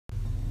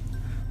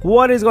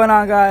What is going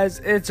on, guys?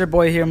 It's your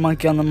boy here,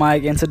 Monqee on the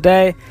mic, and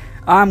today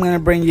I'm going to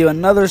bring you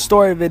another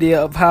story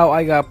video of how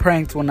I got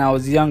pranked when I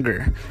was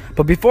younger.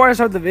 But before I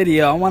start the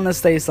video, I want to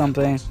say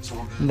something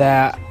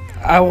that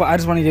I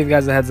just want to give you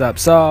guys a heads up.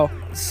 So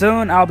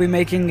soon I'll be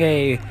making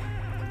a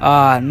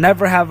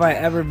never have I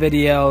ever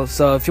video.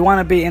 So if you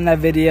want to be in that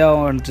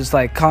video, and just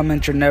like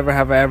comment your never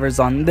have I evers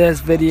on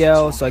this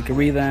video so I can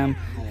read them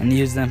and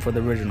use them for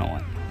the original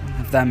one,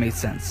 if that makes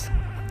sense.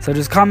 So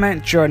just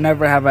comment your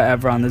never have I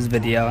ever on this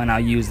video and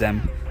I'll use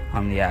them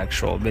on the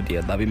actual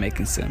video that I'll be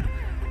making soon.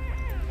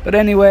 But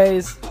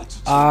anyways,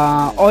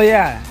 oh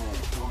yeah,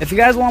 if you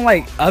guys want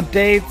like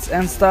updates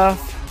and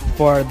stuff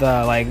for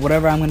the like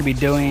whatever I'm gonna be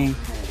doing,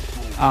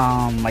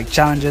 like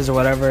challenges or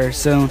whatever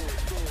soon,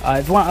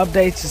 if you want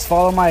updates, just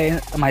follow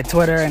my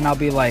Twitter and I'll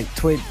be like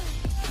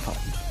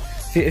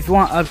if you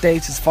want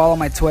updates, just follow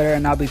my Twitter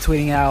and I'll be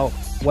tweeting out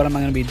what am I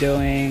gonna be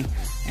doing.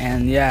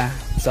 And yeah,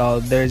 so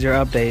there's your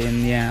update.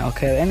 And yeah,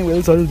 okay, anyway,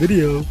 let's start this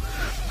video.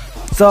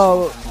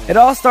 So it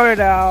all started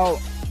out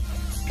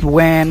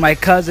when my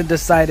cousin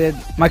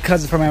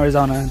from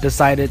Arizona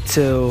decided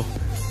to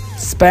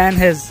spend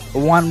his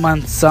 1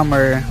 month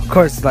summer. Of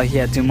course, like he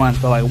had 2 months,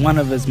 but like one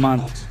of his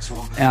month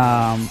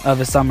of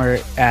his summer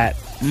at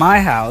my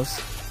house.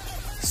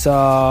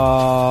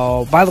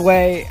 So by the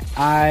way,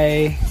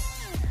 I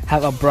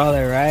have a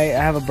brother, right?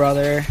 I have a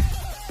brother,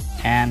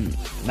 and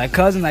my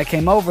cousin that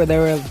came over,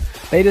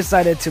 they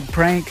decided to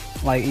prank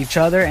like each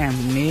other and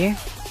me,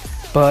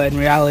 but in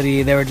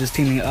reality they were just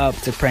teaming up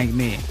to prank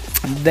me.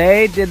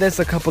 They did this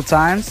a couple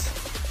times,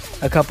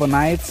 a couple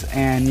nights,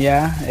 and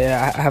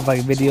yeah, I have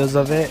like videos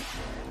of it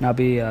and I'll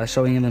be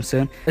showing you them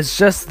soon. It's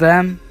just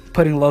them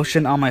putting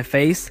lotion on my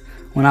face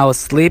when I was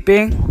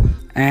sleeping,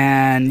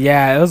 and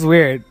yeah, it was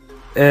weird.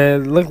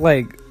 It looked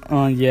like,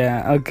 oh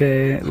yeah,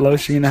 okay,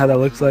 lotion, you know how that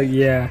looks like?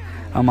 Yeah,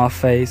 on my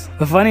face.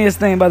 The funniest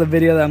thing about the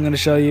video that I'm gonna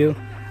show you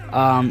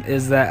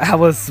is that I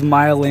was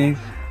smiling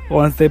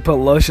once they put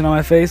lotion on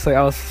my face. Like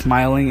I was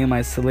smiling in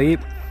my sleep.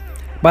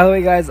 By the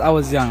way, guys, I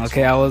was young,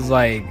 okay? I was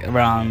like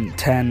around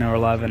 10 or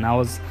 11. I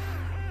was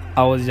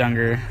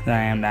younger than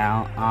I am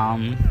now.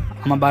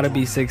 I'm about to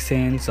be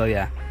 16, so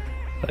yeah,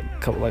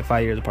 like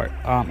 5 years apart.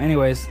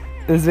 Anyways,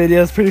 this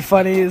video is pretty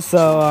funny,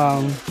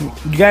 so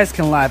you guys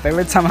can laugh.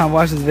 Every time I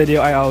watch this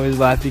video, I always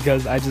laugh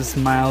because I just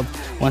smiled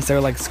once they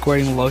were like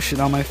squirting lotion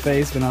on my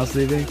face when I was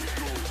sleeping.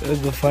 It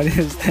was the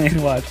funniest thing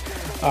to watch.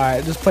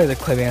 Alright, just play the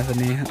clip,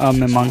 Anthony. And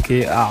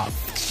Monqee. Ah, oh,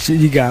 shit,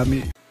 you got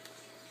me.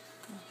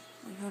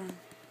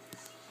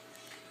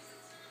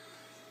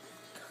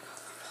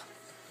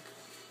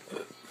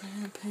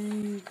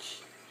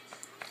 Rampage.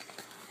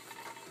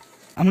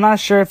 I'm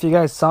not sure if you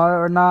guys saw it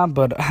or not,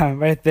 but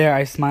right there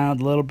I smiled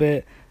a little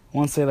bit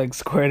once they like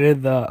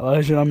squirted the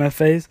lotion on my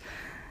face.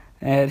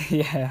 And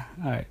yeah,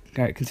 alright,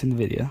 continue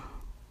the video.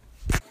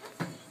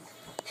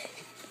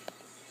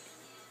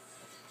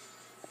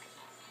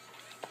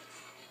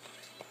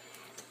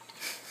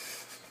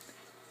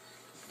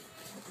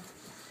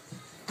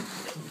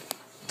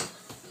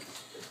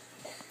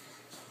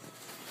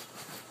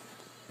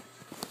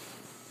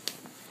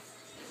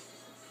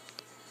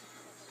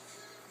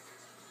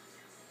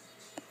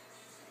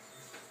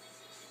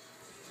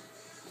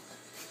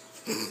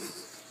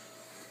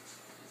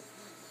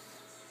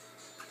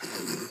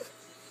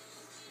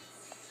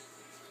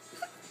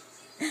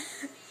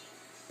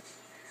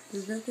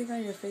 There's nothing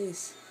on your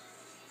face.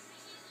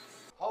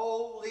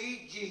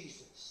 Holy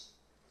Jesus.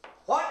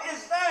 What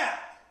is that?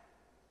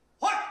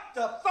 What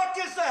the fuck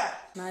is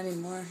that? Not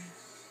anymore.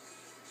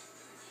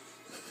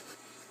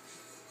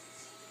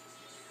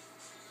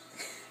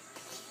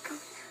 Come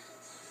here.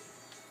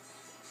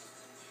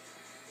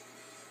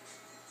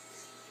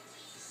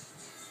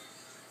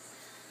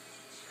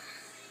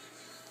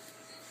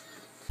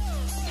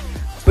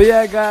 But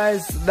yeah,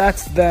 guys,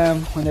 that's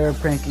them when they were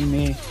pranking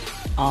me.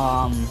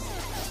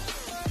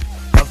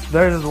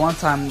 There's this one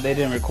time, they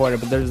didn't record it,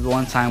 but there's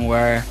one time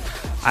where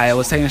I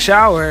was taking a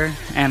shower,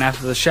 and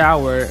after the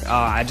shower,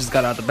 I just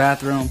got out the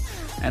bathroom,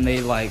 and they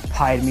like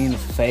pied me in the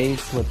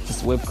face with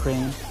this whipped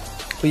cream.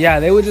 But yeah,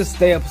 they would just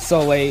stay up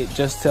so late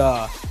just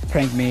to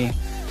prank me,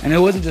 and it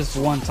wasn't just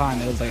one time,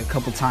 it was like a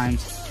couple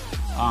times.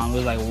 It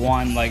was like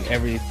one like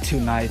every 2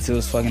 nights. It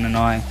was fucking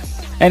annoying.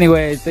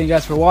 Anyways, thank you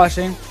guys for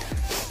watching.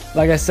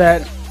 Like I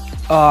said,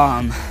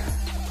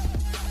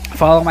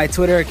 follow my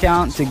Twitter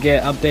account to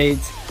get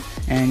updates,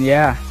 and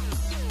yeah,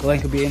 the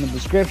link will be in the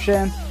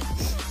description.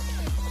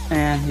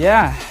 And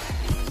yeah,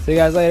 see you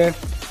guys later.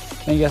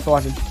 Thank you guys for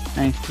watching.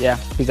 And yeah,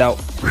 peace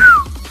out.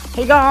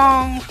 Hey,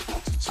 gong.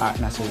 Alright,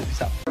 now seriously,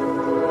 peace out.